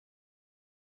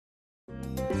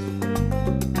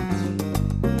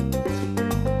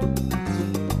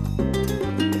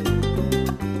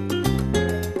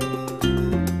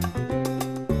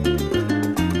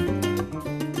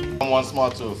once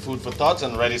more to Food for Thought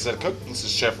and Ready Set Cook. This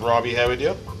is Chef Robbie here with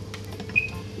you.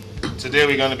 Today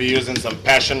we're going to be using some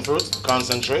passion fruit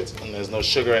concentrate, and there's no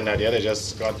sugar in that yet. I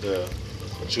just got the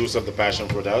juice of the passion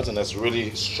fruit out, and that's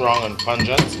really strong and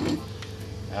pungent.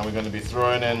 And we're going to be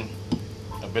throwing in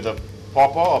a bit of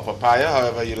pawpaw or papaya,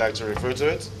 however you like to refer to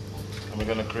it. And we're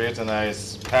going to create a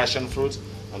nice passion fruit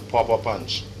and pawpaw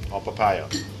punch or papaya.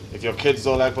 If your kids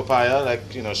don't like papaya, like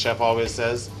Chef always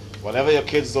says, whatever your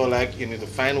kids don't like, you need to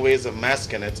find ways of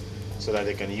masking it so that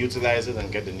they can utilize it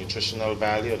and get the nutritional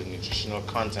value or the nutritional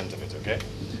content of it, okay?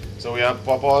 So we have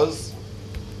pawpaws.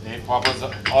 The pawpaws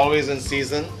are always in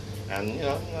season, and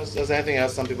as anything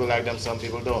else, some people like them, some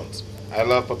people don't. I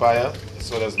love papaya,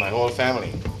 so does my whole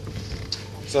family.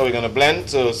 So we're gonna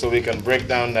blend so we can break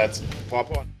down that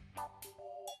pawpaw.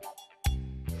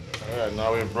 Alright,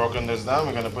 now we've broken this down.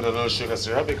 We're gonna put a little sugar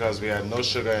syrup because we had no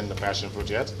sugar in the passion fruit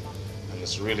yet. And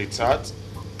it's really tart.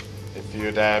 If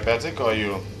you're diabetic or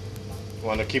you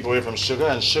want to keep away from sugar,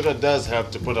 and sugar does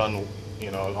help to put on,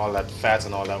 all that fat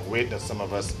and all that weight that some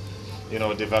of us,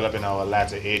 develop in our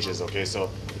latter ages, okay? So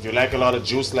if you like a lot of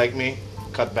juice like me,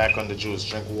 cut back on the juice.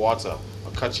 Drink water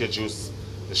or cut your juice,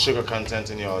 the sugar content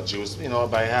in your juice,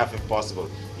 by half if possible.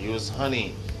 Use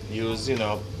honey. Use,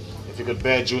 if you could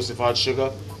bear juice without sugar,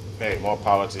 hey, more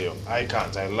power to you. I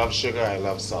can't. I love sugar. I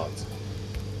love salt.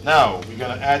 Now, we're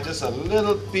going to add just a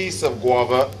little piece of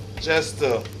guava just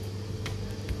to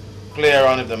play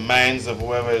around with the minds of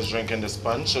whoever is drinking this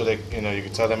punch, so that, you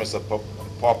can tell them it's a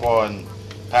pawpaw and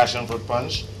passion fruit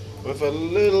punch with a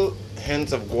little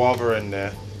hint of guava in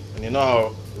there. And you know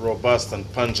how robust and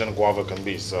pungent guava can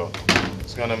be, so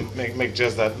it's going to make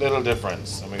just that little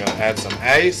difference. And we're going to add some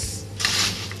ice.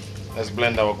 Let's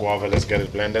blend our guava. Let's get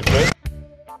it blended first.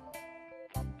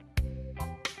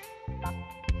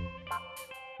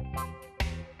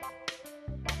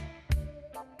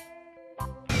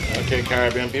 Okay,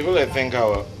 Caribbean people, I think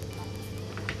our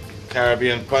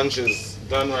Caribbean punch is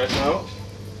done right now.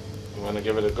 I'm going to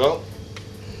give it a go.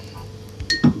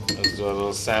 Let's do a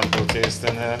little sample taste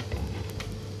in here.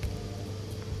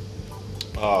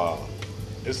 Oh,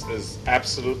 this is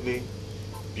absolutely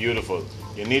beautiful.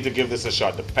 You need to give this a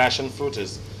shot. The passion fruit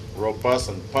is robust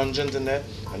and pungent in there,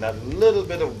 and that little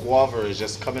bit of guava is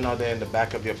just coming out there in the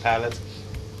back of your palate.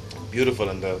 Beautiful,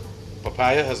 and the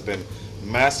papaya has been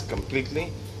masked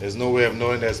completely. There's no way of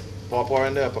knowing there's pawpaw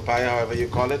in there, or papaya, however you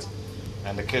call it,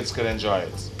 and the kids could enjoy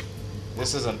it.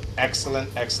 This is an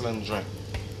excellent, excellent drink.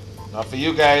 Now, for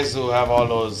you guys who have all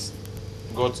those,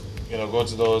 go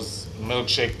to those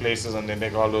milkshake places and they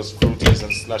make all those fruities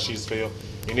and slushies for you,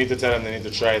 you need to tell them they need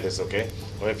to try this, okay?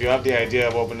 Or if you have the idea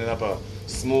of opening up a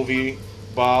smoothie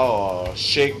bar or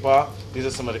shake bar, these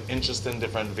are some of the interesting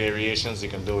different variations you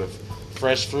can do with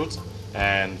fresh fruit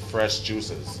and fresh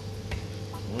juices.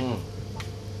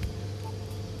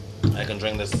 I can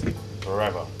drink this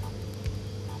forever.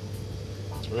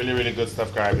 Really, really good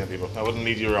stuff, Caribbean people. I wouldn't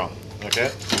lead you wrong,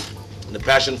 okay? The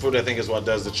passion fruit, I think, is what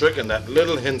does the trick, and that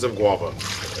little hint of guava.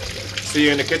 See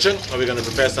you in the kitchen, or we're going to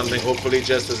prepare something hopefully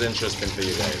just as interesting for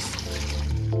you guys.